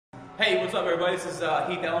Hey, what's up everybody? This is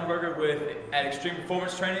Heath Ellenberger at Extreme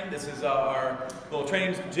Performance Training. This is our little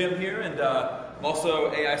training gym here, and I'm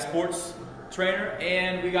also AI sports trainer,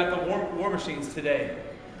 and we got the war machines today.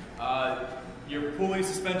 Your Pulley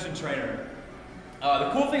suspension trainer. The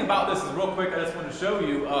cool thing about this is, real quick, I just wanted to show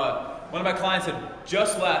you, one of my clients had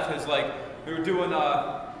just left. We were doing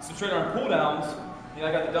some straight arm pull downs. You know,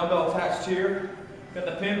 I got the dumbbell attached here, got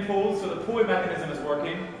the pin pulled, so the pulley mechanism is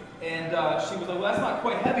working. And she was like, well, that's not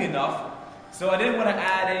quite heavy enough, so I didn't want to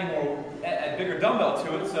add any more, a bigger dumbbell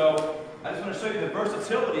to it, so I just want to show you the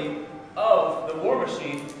versatility of the war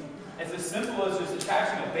machine. It's as simple as just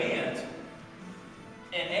attaching a band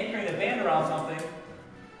and anchoring the band around something,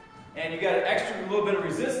 and you got an extra little bit of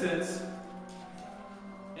resistance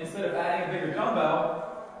instead of adding a bigger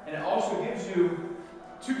dumbbell, and it also gives you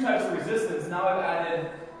two types of resistance. Now I've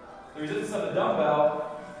added the resistance of the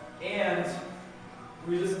dumbbell and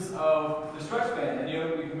resistance of the stretch band, and you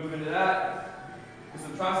can move into that with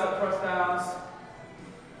some tricep press downs.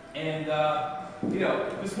 And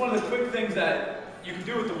this is one of the quick things that you can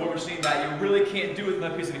do with the war machine that you really can't do with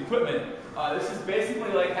another piece of equipment. This is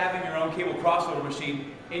basically like having your own cable crossover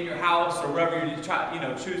machine in your house or wherever you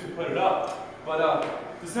choose to put it up. But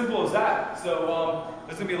it's as simple as that. So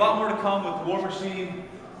there's going to be a lot more to come with the war machine.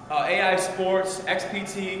 AI sports,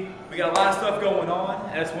 XPT, we got a lot of stuff going on.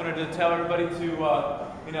 I just wanted to tell everybody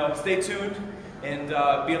to stay tuned and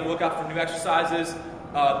be on the lookout for new exercises.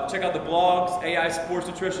 Check out the blogs,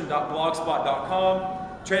 aisportsnutrition.blogspot.com,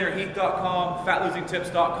 trainerheath.com,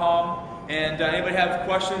 fatlosingtips.com, and anybody have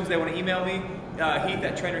questions, they want to email me,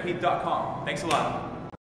 heath@trainerheath.com. Thanks a lot.